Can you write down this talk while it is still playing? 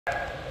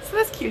So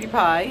this cutie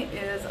pie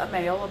is a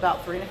male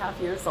about 3.5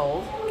 years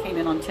old. Came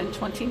in on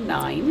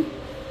 10/29.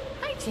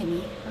 Hi,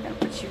 Jimmy. We're going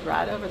to put you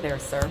right over there,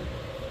 sir.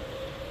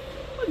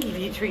 We'll give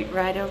you a treat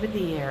right over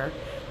there.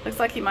 Looks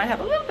like he might have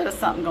a little bit of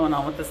something going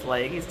on with this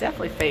leg. He's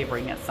definitely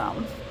favoring it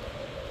some.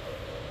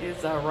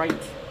 His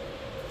right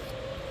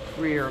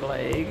rear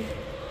leg.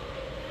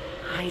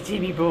 Hi,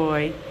 Jimmy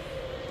boy.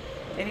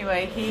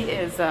 Anyway, he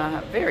is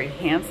a very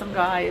handsome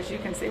guy, as you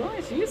can see. Well,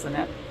 he's using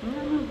it.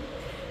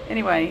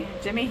 Anyway,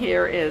 Jimmy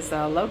here is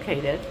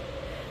located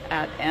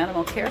at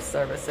Animal Care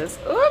Services.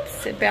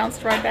 Oops, it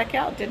bounced right back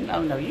out. Didn't,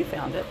 oh no, you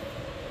found it.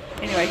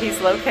 Anyway, he's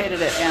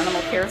located at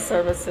Animal Care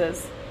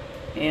Services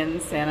in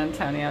San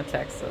Antonio,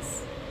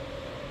 Texas.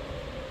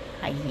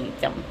 I hate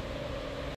them.